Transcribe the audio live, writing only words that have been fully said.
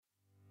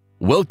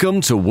Welcome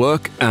to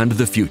Work and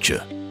the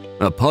Future,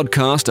 a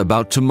podcast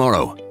about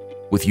tomorrow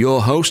with your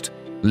host,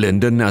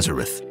 Linda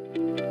Nazareth.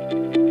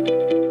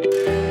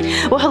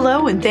 Well,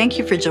 hello, and thank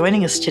you for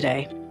joining us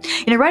today.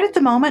 Right at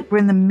the moment, we're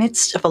in the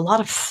midst of a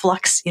lot of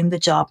flux in the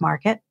job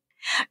market.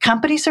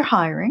 Companies are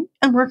hiring,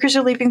 and workers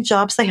are leaving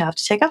jobs they have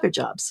to take other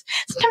jobs.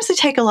 Sometimes they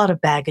take a lot of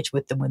baggage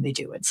with them when they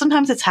do it.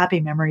 Sometimes it's happy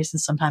memories, and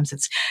sometimes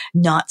it's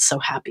not so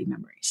happy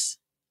memories.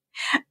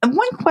 And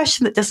one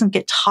question that doesn't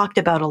get talked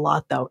about a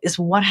lot, though, is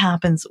what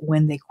happens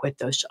when they quit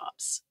those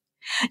jobs.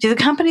 Do the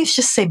companies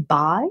just say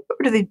bye,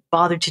 or do they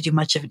bother to do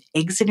much of an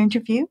exit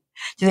interview?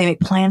 Do they make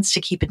plans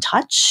to keep in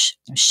touch?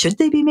 Should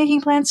they be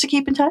making plans to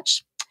keep in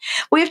touch?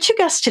 We have two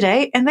guests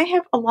today, and they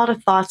have a lot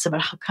of thoughts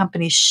about how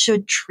companies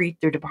should treat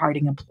their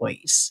departing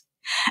employees.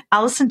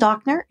 Alison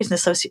Dachner is an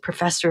associate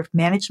professor of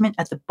management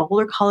at the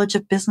Boler College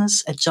of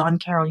Business at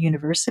Carroll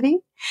University,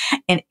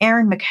 and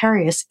Erin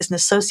Makarius is an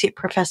associate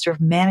professor of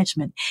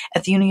management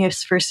at the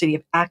University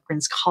of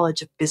Akron's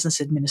College of Business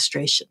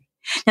Administration.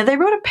 Now, they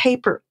wrote a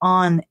paper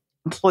on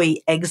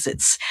employee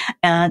exits,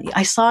 and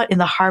I saw it in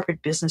the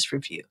Harvard Business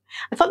Review.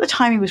 I thought the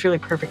timing was really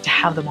perfect to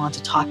have them on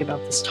to talk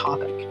about this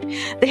topic.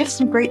 They have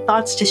some great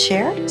thoughts to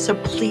share, so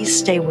please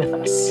stay with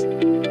us.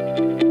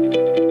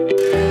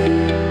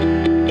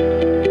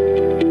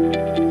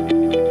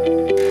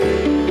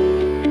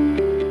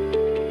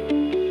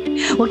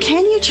 Well,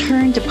 can you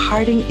turn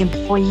departing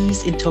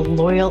employees into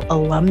loyal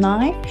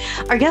alumni?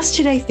 Our guests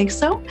today think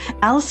so.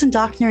 Alison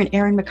Dachner and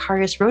Erin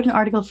Makarius wrote an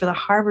article for the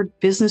Harvard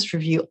Business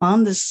Review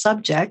on this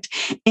subject,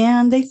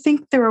 and they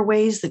think there are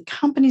ways that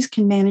companies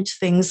can manage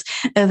things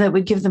that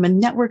would give them a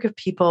network of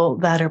people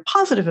that are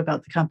positive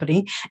about the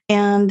company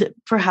and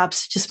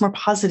perhaps just more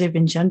positive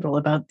in general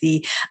about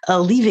the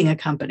leaving a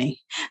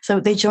company. So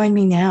they join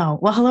me now.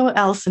 Well, hello,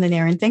 Alison and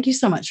Erin. Thank you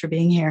so much for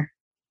being here.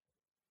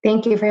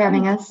 Thank you for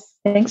having us.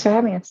 Thanks for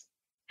having us.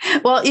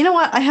 Well, you know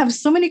what? I have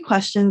so many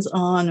questions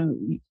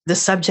on the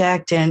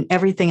subject and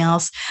everything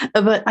else,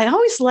 but I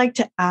always like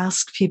to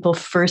ask people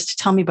first to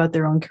tell me about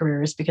their own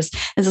careers, because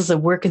this is a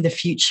Work in the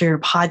Future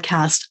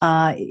podcast.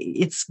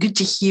 It's good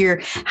to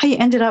hear how you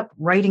ended up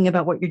writing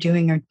about what you're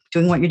doing or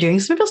doing what you're doing.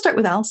 So maybe I'll start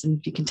with Alison,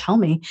 if you can tell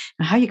me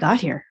how you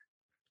got here.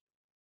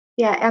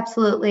 Yeah,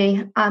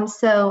 absolutely.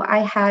 So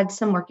I had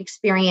some work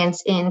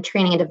experience in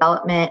training and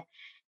development.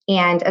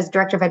 And as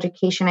director of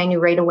education, I knew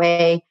right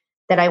away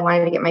that I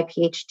wanted to get my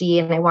Ph.D.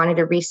 and I wanted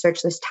to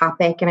research this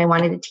topic and I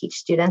wanted to teach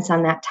students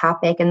on that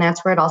topic. And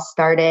that's where it all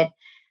started.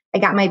 I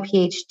got my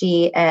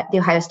Ph.D. at the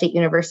Ohio State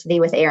University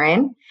with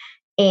Erin.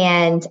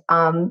 And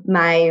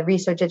my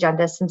research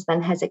agenda since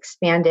then has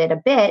expanded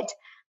a bit.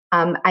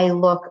 I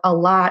look a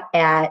lot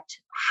at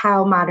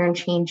how modern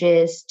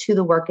changes to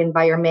the work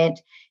environment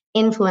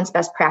influence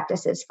best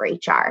practices for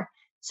HR.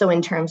 So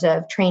in terms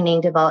of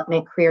training,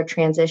 development, career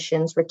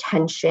transitions,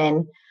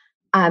 retention,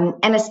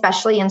 and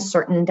especially in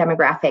certain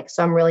demographics.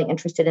 So I'm really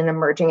interested in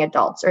emerging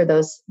adults, or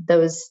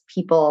those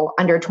people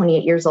under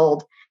 28 years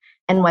old,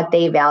 and what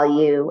they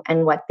value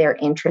and what they're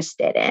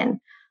interested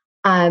in.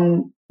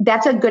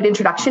 That's a good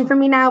introduction for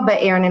me now,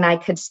 but Erin and I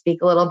could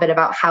speak a little bit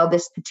about how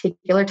this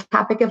particular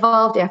topic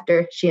evolved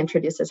after she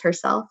introduces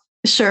herself.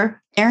 Sure.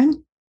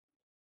 Erin?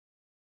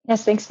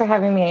 Yes, thanks for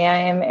having me. I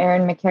am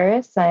Erin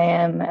Makarius. I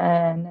am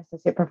an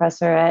associate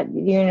professor at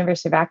the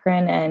University of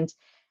Akron, and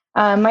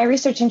my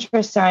research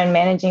interests are in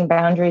managing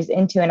boundaries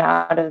into and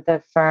out of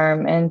the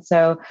firm. And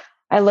so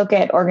I look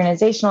at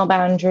organizational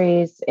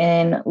boundaries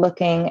in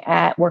looking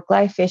at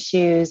work-life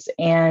issues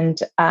and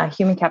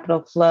human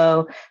capital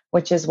flow,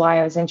 which is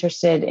why I was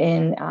interested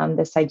in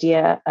this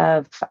idea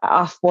of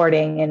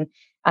offboarding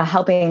and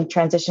helping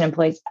transition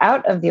employees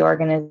out of the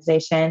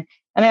organization.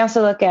 And I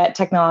also look at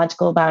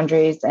technological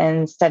boundaries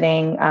and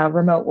studying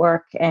remote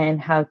work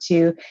and how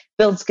to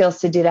build skills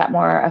to do that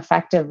more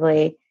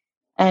effectively.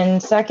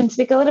 And so I can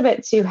speak a little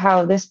bit to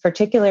how this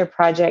particular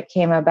project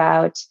came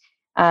about.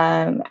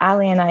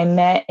 Ali and I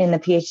met in the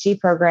PhD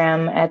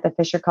program at the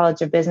Fisher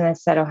College of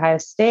Business at Ohio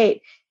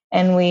State,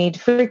 and we'd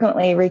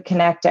frequently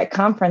reconnect at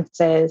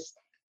conferences.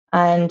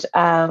 And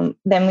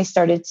then we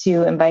started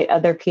to invite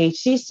other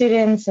PhD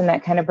students, and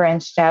that kind of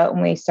branched out,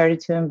 and we started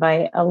to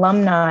invite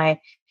alumni.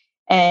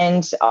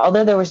 And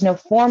although there was no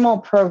formal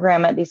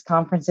program at these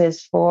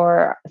conferences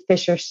for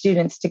Fisher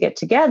students to get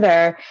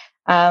together,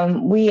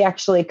 we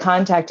actually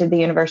contacted the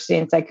university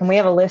and said, can we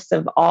have a list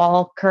of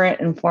all current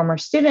and former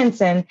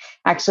students, and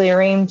actually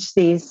arrange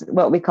these,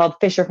 what we called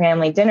Fisher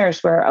family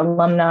dinners, where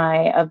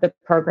alumni of the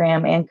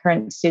program and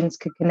current students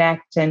could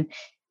connect. And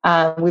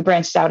we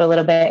branched out a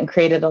little bit and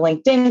created a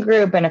LinkedIn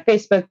group and a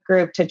Facebook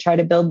group to try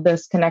to build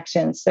those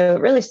connections. So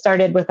it really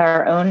started with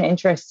our own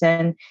interest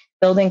in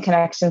building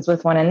connections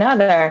with one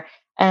another.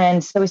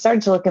 And so we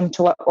started to look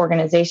into what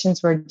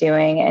organizations were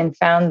doing and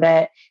found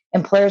that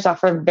employers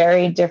offer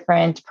very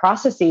different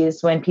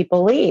processes when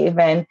people leave.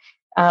 And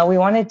we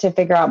wanted to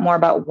figure out more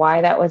about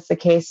why that was the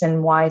case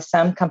and why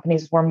some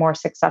companies were more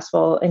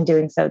successful in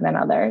doing so than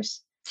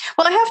others.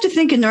 Well, I have to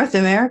think in North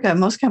America,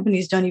 most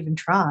companies don't even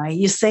try.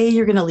 You say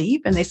you're going to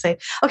leave and they say,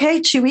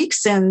 okay, 2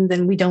 weeks, and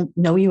then we don't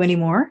know you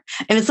anymore.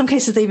 And in some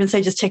cases, they even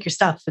say, just take your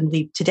stuff and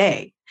leave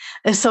today.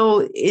 And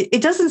so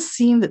it doesn't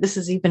seem that this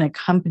is even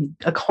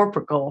a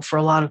corporate goal for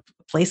a lot of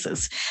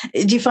places.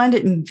 Do you find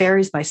it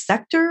varies by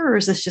sector, or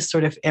is this just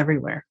sort of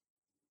everywhere?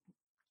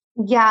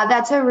 Yeah,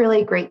 that's a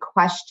really great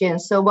question.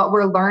 So what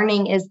we're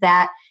learning is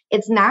that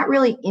it's not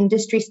really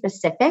industry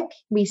specific.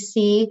 We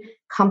see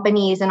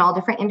companies in all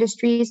different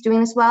industries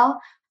doing this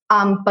well.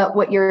 But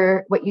what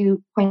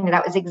you pointed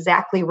out is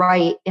exactly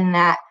right in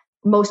that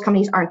most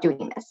companies aren't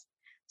doing this.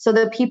 So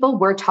the people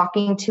we're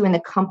talking to and the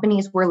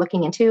companies we're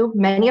looking into,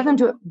 many of them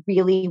do it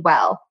really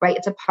well, right?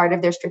 It's a part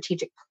of their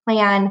strategic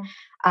plan.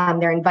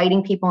 They're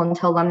inviting people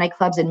into alumni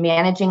clubs and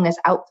managing this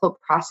outflow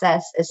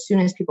process as soon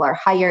as people are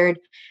hired.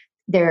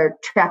 They're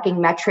tracking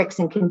metrics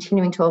and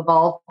continuing to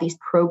evolve these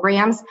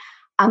programs.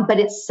 But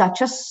it's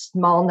such a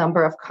small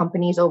number of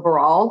companies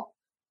overall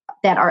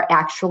that are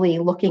actually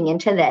looking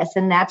into this.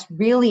 And that's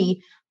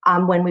really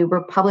when we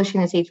were publishing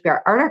this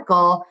HBR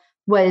article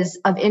was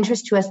of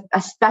interest to us,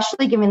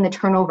 especially given the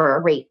turnover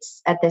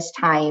rates at this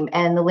time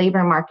and the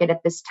labor market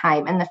at this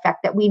time and the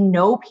fact that we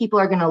know people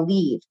are going to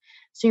leave.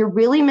 So you're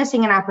really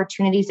missing an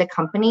opportunity as a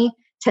company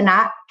to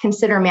not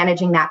consider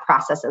managing that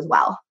process as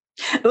well.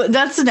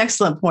 That's an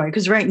excellent point,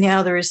 because right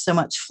now there is so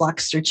much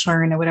flux or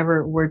churn or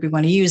whatever word we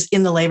want to use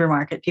in the labor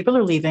market. People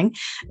are leaving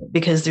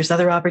because there's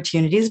other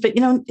opportunities. But,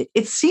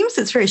 it seems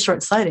it's very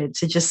short-sighted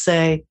to just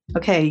say,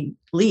 okay,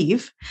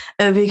 leave,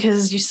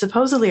 because you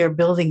supposedly are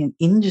building an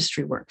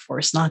industry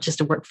workforce, not just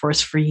a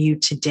workforce for you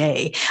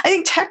today. I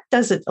think tech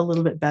does it a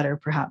little bit better,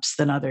 perhaps,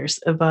 than others,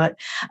 but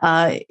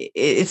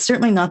it's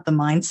certainly not the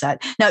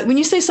mindset. Now, when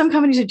you say some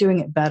companies are doing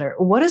it better,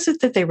 what is it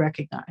that they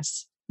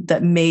recognize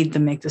that made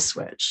them make the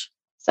switch?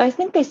 So I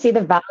think they see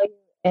the value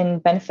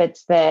and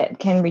benefits that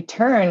can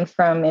return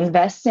from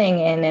investing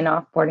in an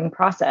offboarding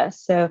process.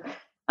 So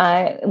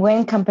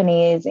when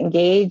companies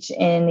engage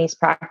in these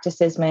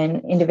practices, when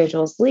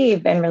individuals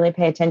leave and really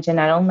pay attention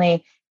not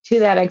only to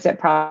that exit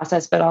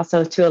process, but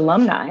also to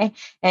alumni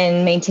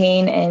and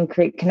maintain and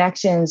create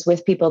connections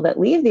with people that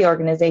leave the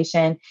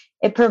organization,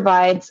 it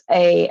provides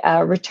a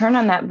return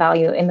on that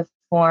value in the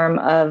form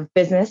of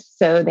business.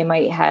 So they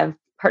might have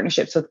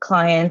partnerships with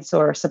clients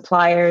or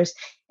suppliers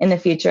in the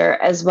future,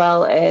 as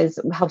well as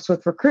helps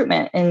with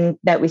recruitment, and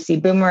that we see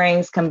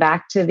boomerangs come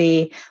back to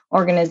the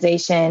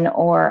organization,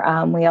 or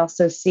we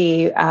also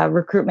see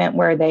recruitment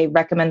where they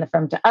recommend the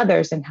firm to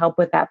others and help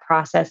with that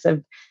process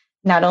of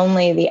not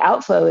only the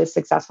outflow is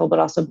successful, but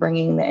also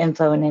bringing the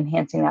inflow and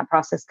enhancing that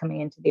process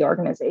coming into the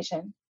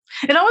organization.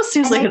 It almost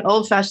seems like an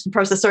old-fashioned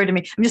process. Sorry to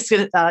me. I'm just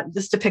going to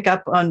just to pick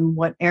up on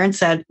what Erin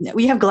said.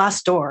 We have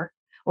Glassdoor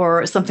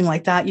or something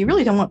like that. You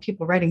really don't want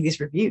people writing these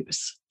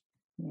reviews.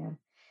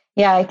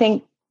 Yeah. I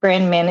think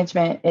brand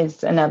management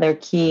is another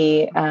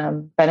key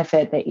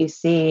benefit that you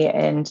see.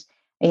 And,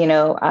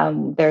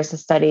 there's a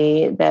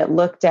study that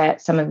looked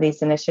at some of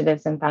these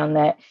initiatives and found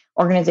that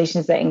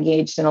organizations that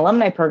engaged in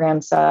alumni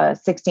programs saw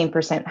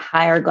 16%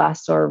 higher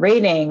Glassdoor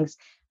ratings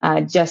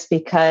just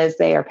because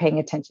they are paying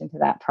attention to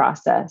that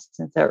process.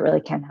 And so it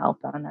really can help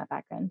on that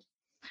back end.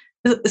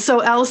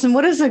 So, Alison,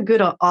 what does a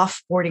good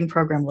offboarding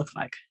program look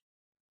like?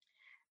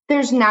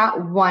 There's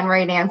not one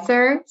right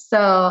answer.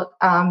 So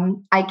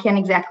I can't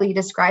exactly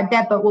describe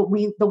that, but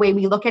the way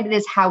we look at it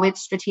is how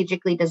it's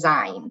strategically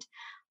designed.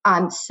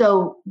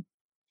 So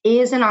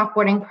is an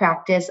offboarding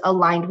practice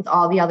aligned with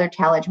all the other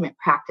talent management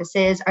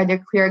practices? Are there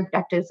clear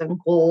objectives and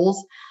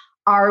goals?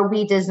 Are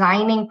we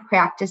designing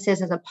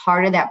practices as a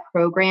part of that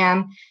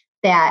program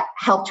that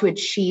help to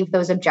achieve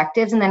those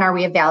objectives? And then are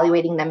we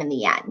evaluating them in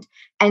the end?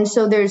 And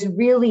so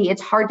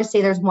it's hard to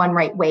say there's one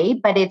right way,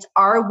 but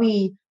are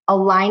we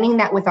aligning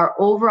that with our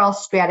overall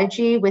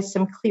strategy with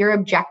some clear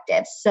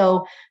objectives?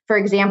 So, for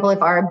example,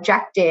 if our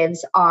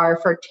objectives are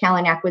for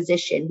talent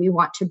acquisition, we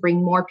want to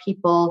bring more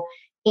people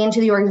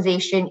into the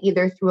organization,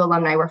 either through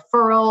alumni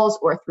referrals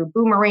or through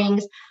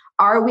boomerangs.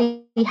 Are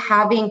we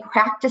having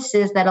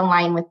practices that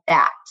align with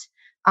that?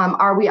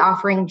 Are we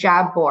offering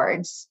job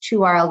boards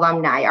to our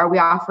alumni? Are we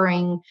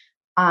offering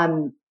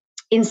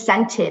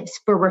incentives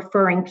for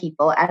referring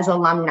people as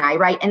alumni,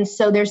 right? And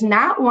so there's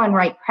not one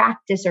right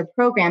practice or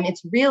program.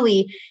 It's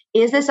really,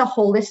 is this a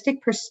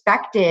holistic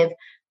perspective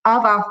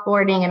of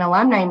offboarding and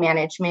alumni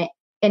management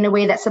in a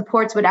way that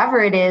supports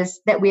whatever it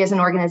is that we as an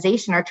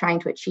organization are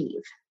trying to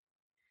achieve?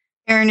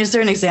 Erin, is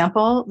there an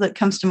example that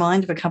comes to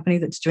mind of a company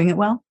that's doing it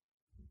well?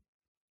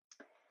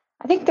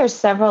 I think there's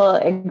several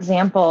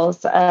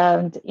examples.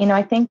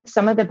 I think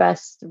some of the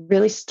best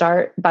really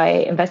start by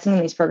investing in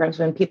these programs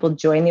when people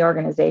join the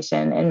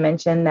organization and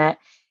mention that,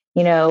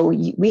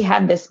 we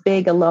have this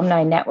big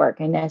alumni network.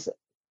 And as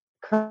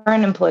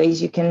current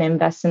employees, you can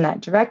invest in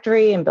that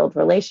directory and build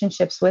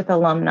relationships with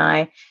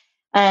alumni.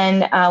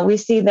 And we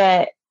see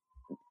that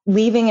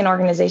leaving an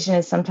organization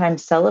is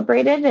sometimes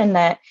celebrated, and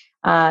that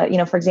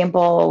for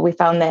example, we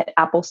found that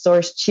Apple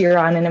stores cheer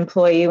on an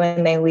employee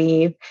when they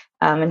leave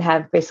and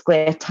have basically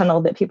a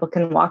tunnel that people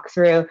can walk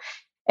through.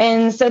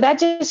 And so that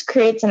just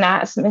creates an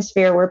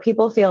atmosphere where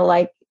people feel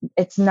like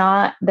it's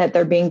not that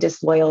they're being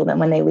disloyal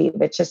when they leave.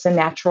 It's just a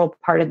natural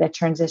part of the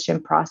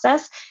transition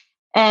process.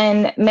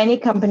 And many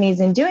companies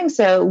in doing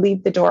so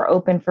leave the door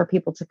open for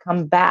people to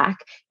come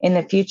back in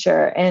the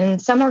future.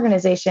 And some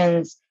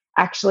organizations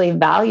actually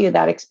value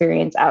that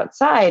experience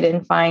outside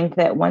and find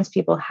that once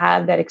people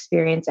have that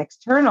experience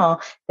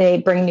external, they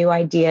bring new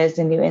ideas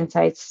and new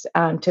insights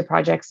to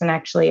projects and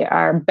actually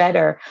are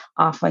better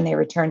off when they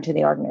return to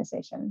the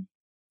organization.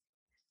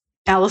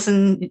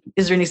 Alison,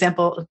 is there an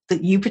example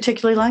that you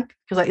particularly like?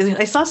 Because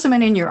I saw so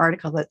many in your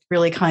article that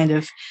really kind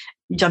of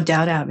jumped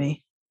out at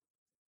me.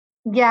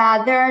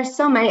 Yeah, there are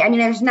so many. I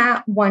mean, there's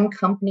not one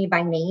company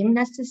by name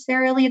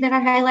necessarily that I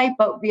highlight,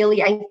 but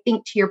really, I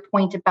think to your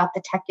point about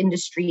the tech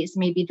industries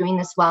maybe doing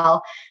this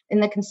well,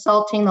 in the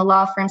consulting, the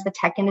law firms, the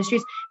tech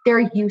industries,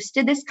 they're used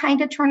to this kind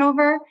of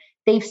turnover.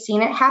 They've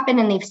seen it happen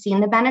and they've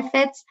seen the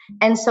benefits.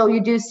 And so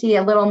you do see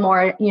a little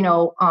more,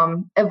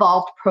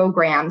 evolved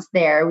programs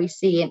there. We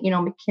see,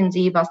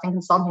 McKinsey, Boston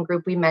Consulting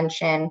Group, we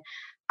mentioned,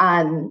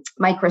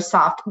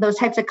 Microsoft, those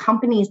types of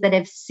companies that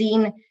have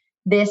seen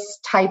this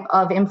type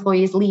of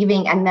employees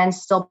leaving and then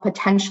still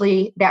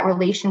potentially that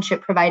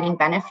relationship providing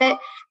benefit.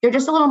 They're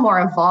just a little more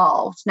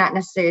evolved, not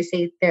necessarily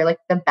say they're like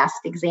the best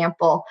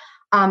example.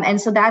 And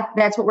so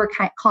that's what we're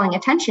calling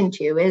attention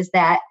to, is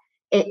that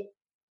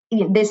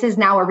this is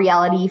now a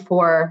reality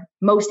for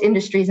most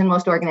industries and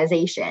most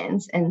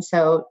organizations. And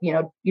so, you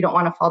don't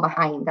want to fall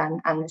behind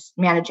on this,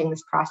 managing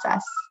this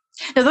process.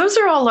 Now, those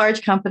are all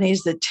large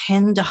companies that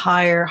tend to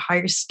hire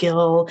higher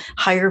skill,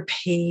 higher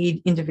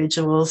paid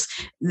individuals.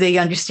 They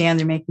understand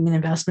they're making an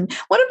investment.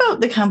 What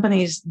about the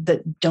companies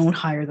that don't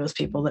hire those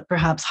people, that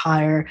perhaps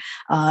hire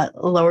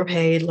lower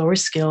paid, lower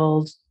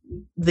skilled,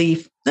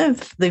 the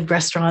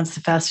restaurants,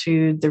 the fast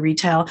food, the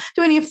retail?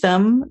 Do any of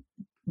them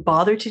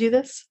bother to do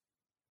this?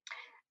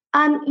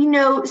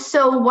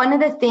 So one of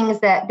the things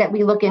that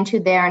we look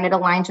into there, and it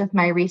aligns with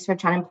my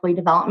research on employee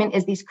development,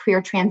 is these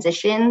career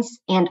transitions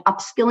and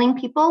upskilling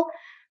people.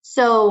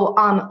 So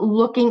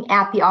looking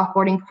at the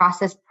offboarding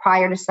process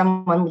prior to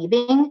someone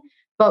leaving,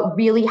 but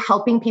really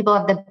helping people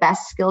have the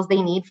best skills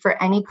they need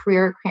for any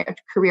career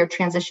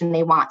transition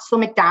they want. So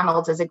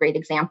McDonald's is a great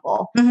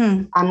example.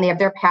 Mm-hmm. They have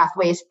their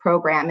Pathways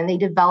program and they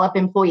develop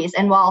employees.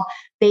 And while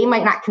they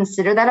might not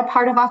consider that a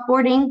part of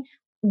offboarding,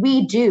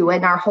 we do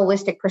in our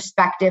holistic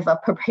perspective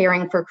of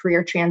preparing for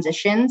career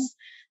transitions.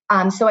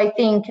 So I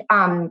think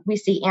we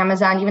see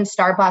Amazon, even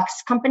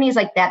Starbucks, companies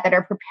like that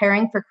are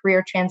preparing for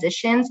career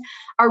transitions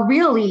are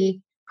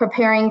really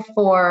preparing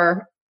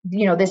for,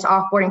 this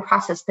offboarding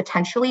process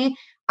potentially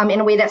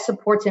in a way that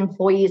supports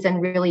employees and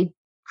really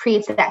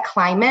creates that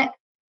climate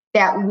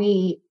that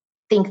we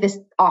think this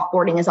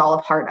offboarding is all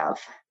a part of.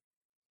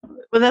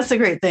 Well, that's a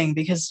great thing,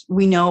 because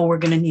we know we're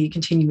going to need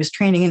continuous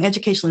training, and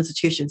educational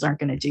institutions aren't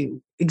going to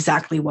do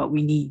exactly what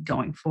we need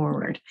going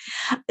forward.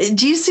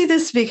 Do you see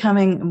this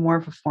becoming more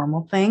of a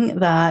formal thing,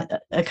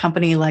 that a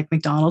company like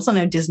McDonald's, I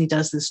know Disney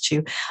does this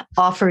too,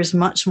 offers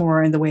much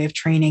more in the way of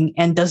training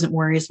and doesn't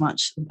worry as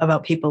much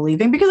about people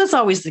leaving? Because that's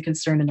always the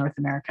concern in North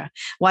America.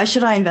 Why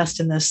should I invest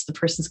in this? The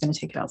person's going to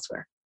take it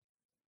elsewhere.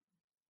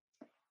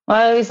 Well,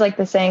 I always like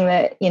the saying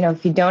that,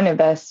 if you don't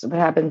invest, what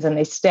happens and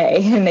they stay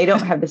and they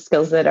don't have the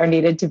skills that are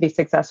needed to be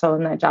successful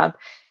in that job.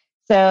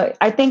 So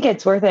I think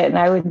it's worth it. And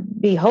I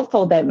would be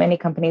hopeful that many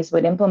companies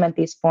would implement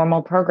these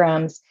formal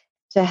programs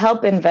to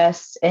help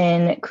invest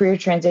in career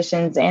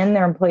transitions and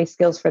their employee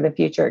skills for the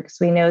future, because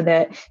we know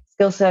that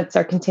skill sets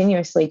are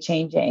continuously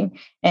changing.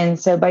 And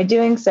so by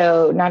doing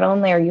so, not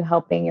only are you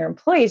helping your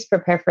employees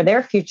prepare for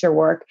their future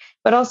work,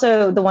 but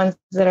also the ones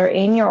that are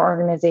in your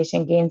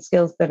organization gain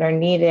skills that are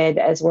needed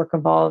as work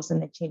evolves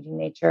and the changing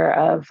nature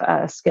of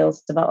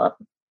skills develop.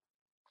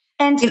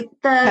 And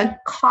the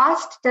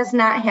cost does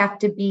not have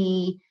to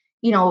be,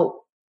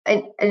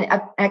 an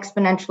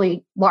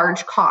exponentially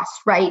large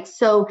cost, right?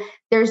 So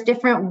there's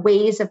different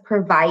ways of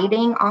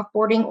providing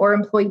offboarding or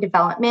employee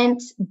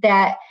development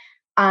that,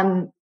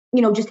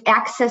 just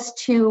access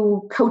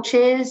to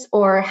coaches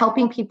or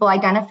helping people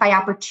identify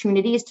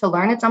opportunities to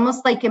learn. It's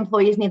almost like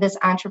employees need this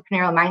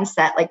entrepreneurial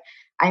mindset. Like,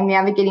 I'm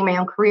navigating my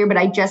own career, but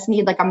I just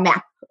need like a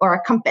map or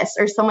a compass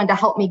or someone to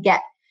help me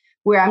get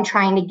where I'm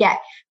trying to get.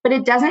 But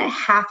it doesn't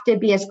have to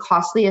be as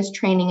costly as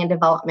training and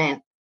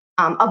development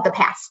of the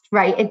past,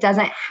 right? It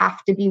doesn't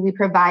have to be. We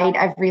provide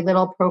every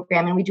little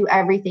program and we do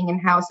everything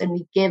in-house and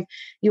we give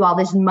you all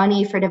this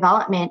money for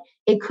development.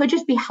 It could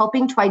just be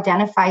helping to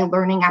identify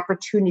learning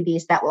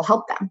opportunities that will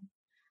help them.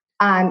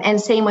 And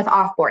same with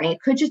offboarding.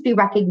 It could just be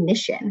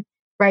recognition,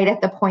 right,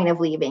 at the point of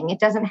leaving. It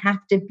doesn't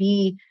have to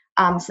be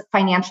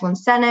financial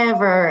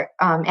incentive or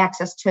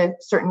access to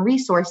certain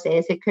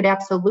resources. It could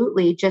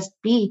absolutely just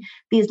be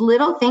these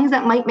little things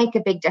that might make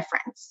a big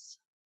difference.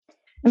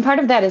 And part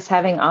of that is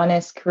having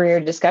honest career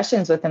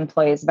discussions with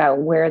employees about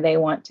where they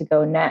want to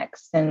go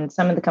next. And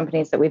some of the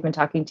companies that we've been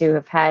talking to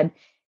have had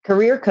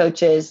career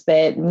coaches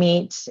that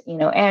meet,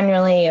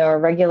 annually or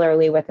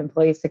regularly with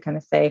employees to kind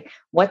of say,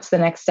 what's the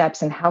next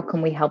steps and how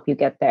can we help you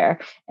get there?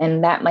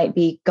 And that might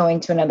be going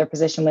to another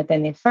position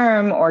within the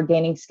firm or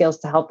gaining skills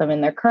to help them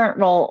in their current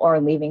role or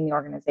leaving the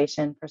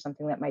organization for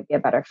something that might be a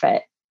better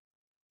fit.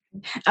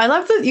 I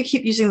love that you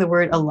keep using the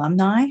word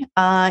alumni.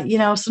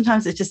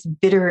 Sometimes it's just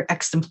bitter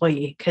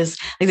ex-employee because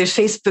there's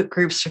Facebook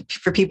groups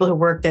for people who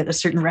worked at a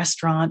certain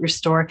restaurant or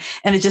store,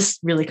 and it's just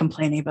really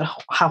complaining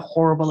about how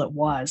horrible it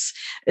was.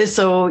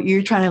 So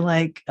you're trying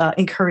to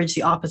encourage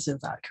the opposite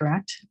of that,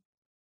 correct?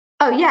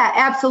 Oh, yeah,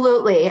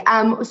 absolutely.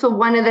 So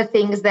one of the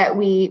things that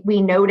we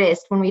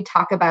noticed when we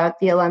talk about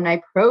the alumni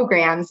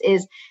programs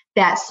is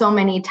that so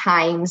many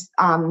times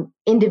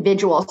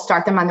individuals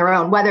start them on their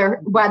own,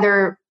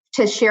 whether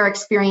to share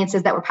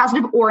experiences that were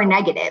positive or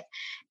negative.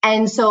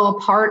 And so a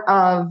part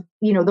of,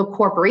 the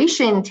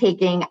corporation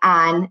taking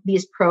on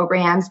these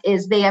programs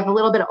is they have a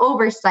little bit of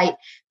oversight.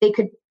 They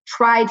could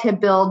try to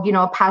build,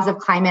 a positive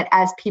climate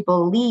as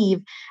people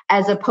leave,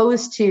 as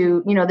opposed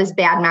to, this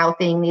bad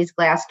mouthing, these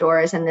glass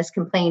doors and this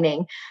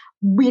complaining.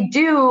 We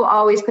do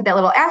always put that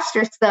little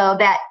asterisk, though,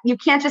 that you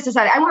can't just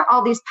decide, I want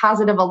all these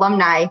positive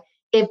alumni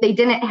if they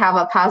didn't have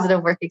a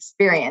positive work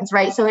experience,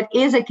 right? So it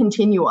is a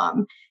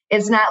continuum.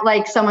 It's not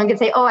like someone could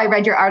say, oh, I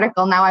read your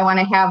article, now I want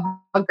to have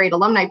a great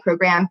alumni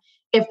program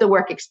if the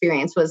work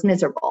experience was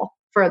miserable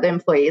for the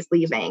employees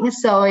leaving.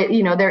 So,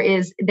 there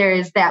is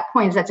that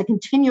point. That's a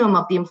continuum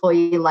of the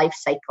employee life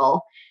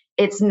cycle.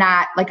 It's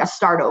not like a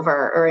start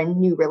over or a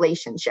new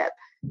relationship.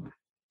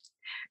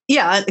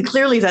 Yeah,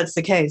 clearly that's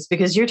the case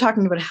because you're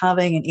talking about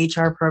having an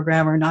HR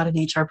program or not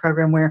an HR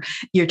program where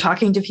you're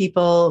talking to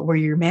people, where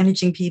you're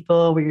managing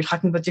people, where you're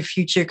talking about their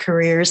future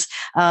careers.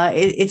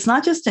 It's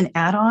not just an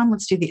add-on.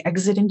 Let's do the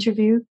exit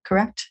interview,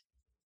 correct?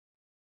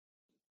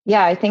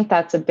 Yeah, I think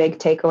that's a big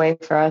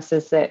takeaway for us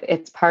is that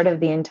it's part of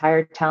the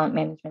entire talent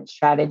management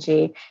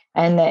strategy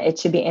and that it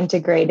should be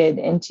integrated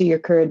into your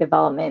career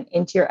development,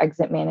 into your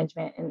exit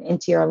management, and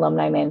into your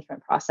alumni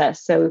management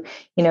process. So,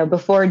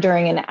 before,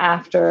 during, and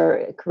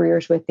after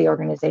careers with the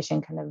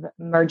organization, kind of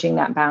merging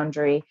that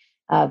boundary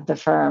of the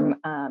firm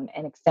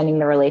and extending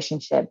the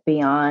relationship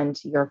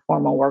beyond your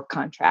formal work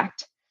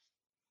contract.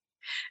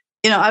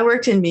 I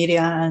worked in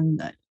media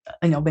and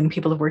when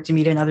people have worked in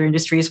media and other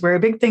industries, where a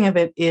big thing of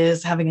it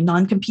is having a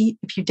non-compete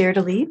if you dare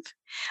to leave,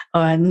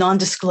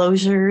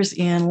 non-disclosures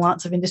in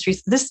lots of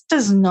industries. This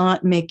does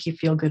not make you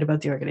feel good about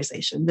the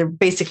organization. They're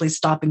basically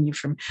stopping you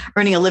from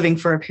earning a living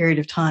for a period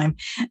of time.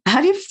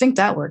 How do you think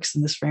that works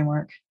in this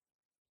framework?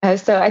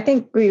 So I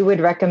think we would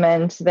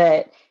recommend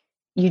that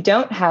you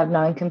don't have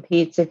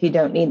non-competes if you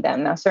don't need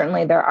them. Now,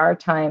 certainly there are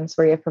times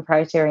where you have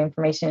proprietary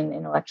information,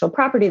 intellectual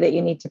property that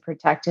you need to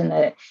protect and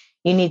that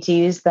you need to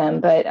use them.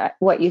 But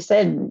what you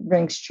said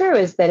rings true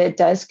is that it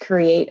does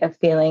create a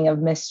feeling of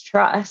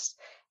mistrust.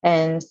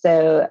 And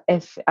so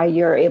if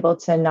you're able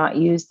to not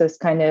use those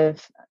kind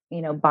of,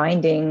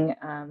 binding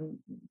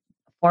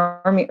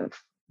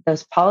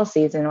those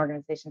policies in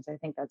organizations, I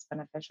think that's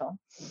beneficial.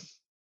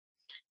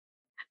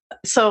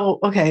 So,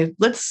 okay,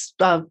 let's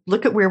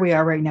look at where we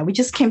are right now. We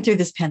just came through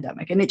this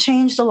pandemic and it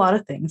changed a lot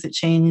of things. It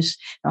changed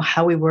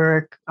how we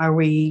work. Are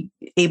we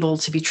able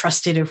to be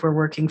trusted if we're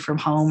working from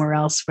home or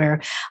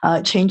elsewhere?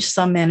 Changed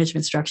some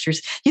management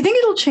structures. Do you think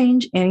it'll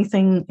change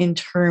anything in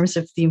terms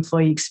of the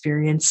employee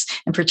experience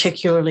and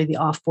particularly the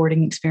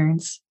offboarding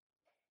experience?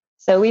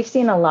 So we've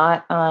seen a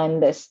lot on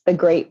the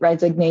great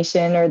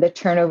resignation or the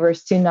turnover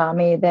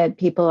tsunami that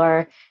people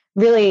are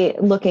really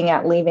looking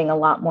at leaving a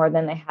lot more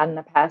than they had in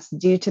the past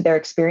due to their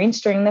experience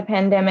during the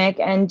pandemic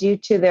and due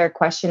to their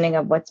questioning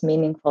of what's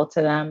meaningful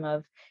to them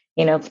of,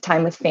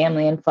 time with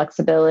family and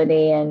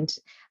flexibility, and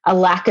a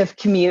lack of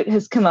commute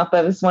has come up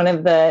as one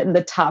of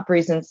the top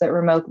reasons that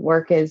remote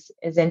work is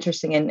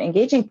interesting and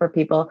engaging for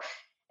people.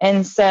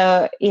 And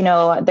so,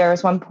 there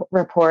was one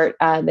report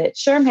that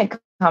Sherm had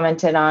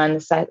commented on,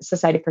 the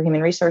Society for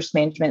Human Resource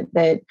Management,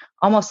 that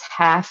almost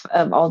half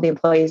of all the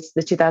employees,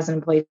 the 2,000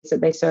 employees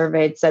that they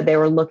surveyed, said they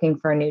were looking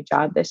for a new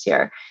job this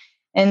year.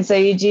 And so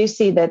you do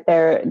see that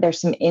there's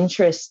some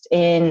interest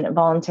in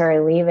voluntary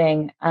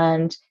leaving.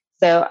 And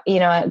so,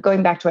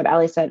 going back to what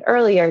Ali said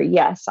earlier,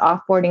 yes,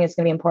 offboarding is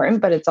going to be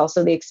important, but it's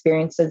also the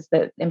experiences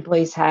that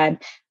employees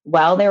had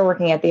while they were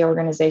working at the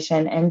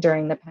organization and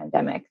during the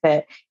pandemic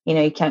that,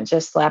 you can't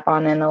just slap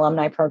on an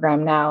alumni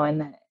program now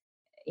and,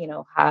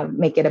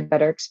 make it a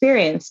better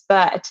experience.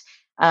 But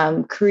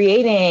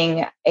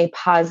creating a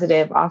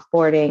positive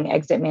offboarding,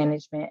 exit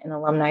management, and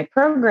alumni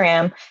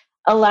program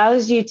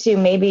allows you to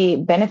maybe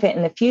benefit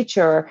in the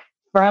future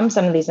from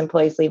some of these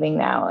employees leaving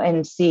now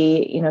and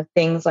see,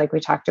 things like we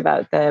talked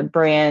about, the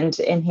brand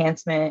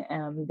enhancement,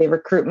 the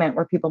recruitment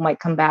where people might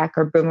come back,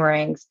 or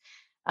boomerangs,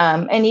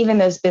 and even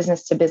those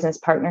business to business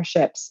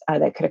partnerships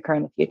that could occur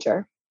in the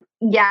future.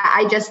 Yeah,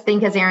 I just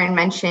think, as Erin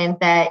mentioned,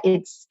 that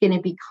it's going to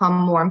become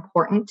more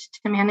important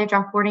to manage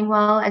offboarding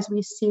well as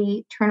we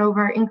see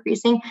turnover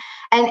increasing.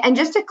 And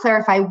just to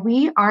clarify,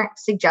 we aren't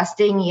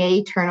suggesting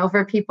yay,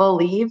 turnover, people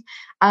leave.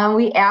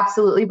 We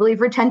absolutely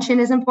believe retention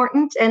is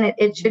important and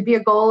it should be a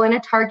goal and a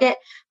target.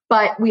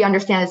 but we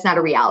understand it's not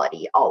a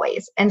reality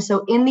always. And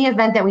so in the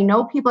event that we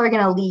know people are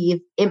going to leave,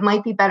 it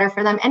might be better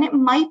for them and it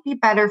might be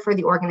better for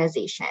the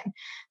organization.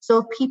 So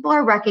if people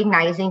are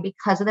recognizing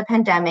because of the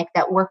pandemic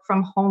that work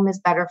from home is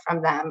better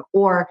from them,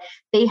 or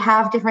they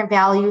have different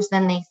values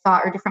than they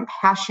thought or different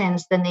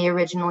passions than they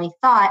originally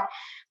thought,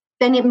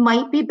 then it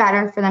might be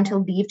better for them to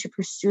leave to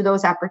pursue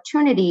those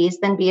opportunities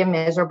than be a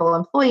miserable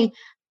employee.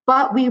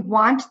 But we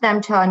want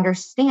them to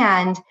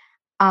understand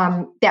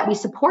that we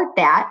support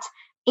that.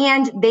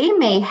 And they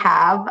may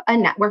have a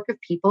network of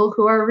people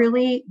who are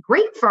really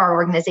great for our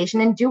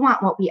organization and do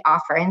want what we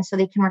offer. And so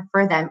they can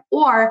refer them.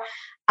 Or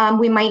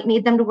we might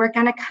need them to work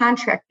on a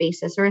contract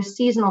basis or a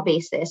seasonal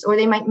basis, or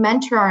they might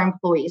mentor our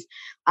employees.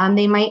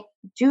 They might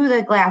do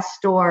the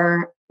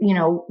Glassdoor,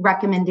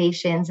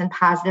 recommendations and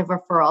positive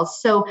referrals.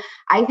 So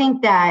I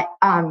think that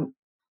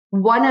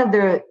one of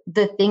the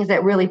things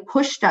that really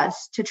pushed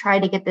us to try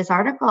to get this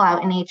article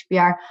out in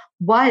HBR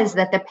was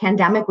that the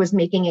pandemic was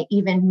making it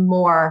even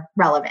more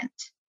relevant.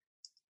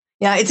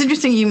 Yeah, it's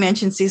interesting you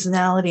mentioned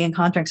seasonality and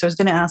contracts. I was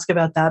going to ask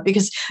about that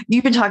because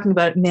you've been talking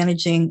about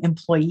managing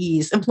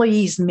employees.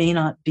 Employees may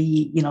not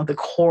be, the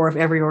core of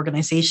every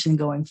organization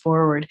going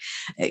forward.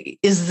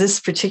 Is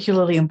this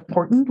particularly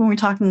important when we're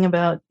talking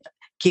about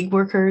gig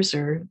workers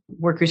or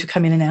workers who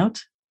come in and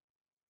out?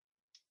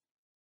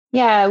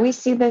 Yeah, we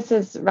see this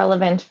as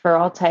relevant for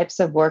all types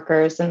of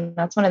workers. And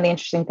that's one of the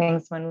interesting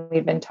things when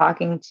we've been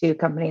talking to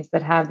companies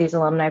that have these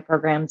alumni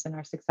programs and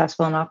are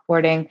successful in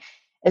offboarding,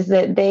 is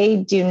that they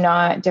do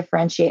not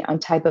differentiate on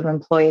type of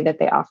employee that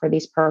they offer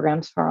these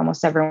programs for.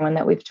 Almost everyone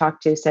that we've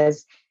talked to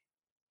says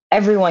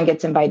everyone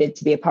gets invited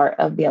to be a part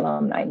of the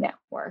alumni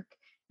network.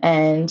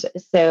 And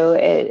so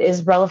it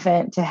is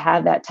relevant to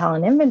have that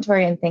talent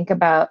inventory and think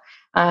about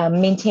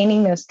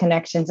maintaining those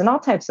connections in all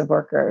types of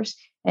workers.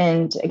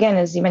 And again,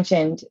 as you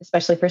mentioned,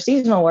 especially for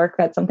seasonal work,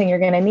 that's something you're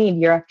going to need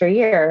year after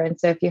year. And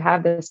so if you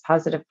have this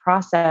positive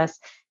process,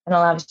 it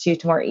allows you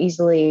to more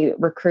easily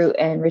recruit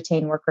and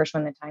retain workers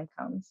when the time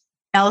comes.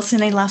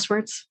 Alison, any last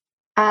words?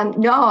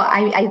 No,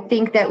 I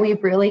think that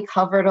we've really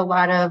covered a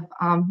lot of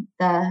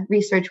the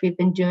research we've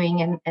been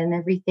doing and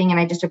everything. And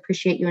I just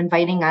appreciate you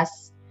inviting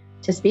us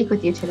to speak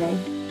with you today.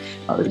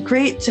 Well, it was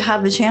great to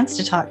have the chance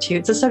to talk to you.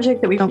 It's a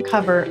subject that we don't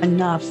cover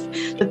enough.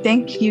 So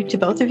thank you to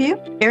both of you.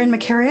 Erin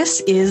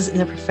Makarius is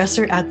the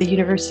professor at the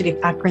University of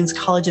Akron's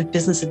College of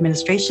Business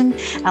Administration.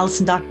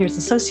 Alison Dachner is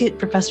associate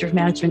professor of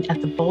management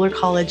at the Boler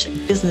College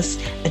of Business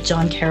at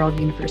Carroll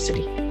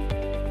University.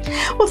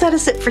 Well, that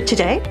is it for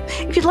today.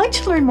 If you'd like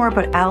to learn more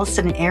about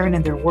Alison and Erin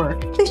and their work,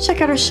 please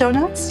check out our show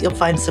notes. You'll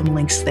find some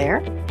links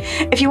there.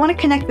 If you want to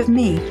connect with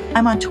me,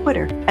 I'm on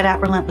Twitter at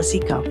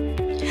 @RelentlessEco.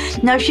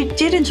 Now, if you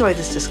did enjoy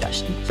this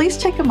discussion, please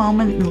take a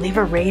moment and leave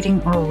a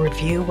rating or a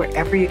review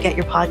wherever you get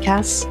your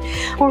podcasts.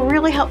 It will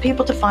really help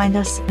people to find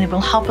us, and it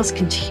will help us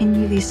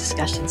continue these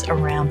discussions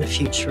around the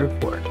future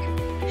of work.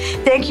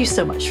 Thank you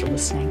so much for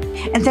listening.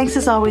 And thanks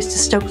as always to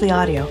Stokely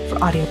Audio for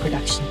audio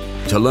production.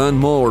 To learn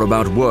more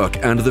about work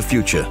and the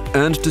future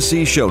and to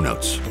see show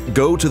notes,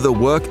 go to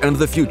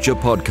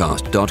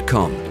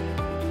theworkandthefuturepodcast.com.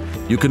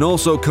 You can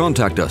also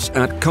contact us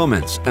at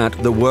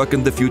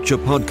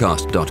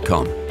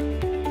comments@theworkandthefuturepodcast.com.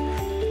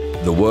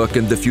 The Work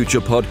and the Future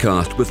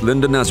podcast with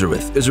Linda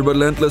Nazareth is a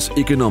Relentless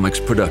Economics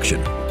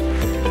production.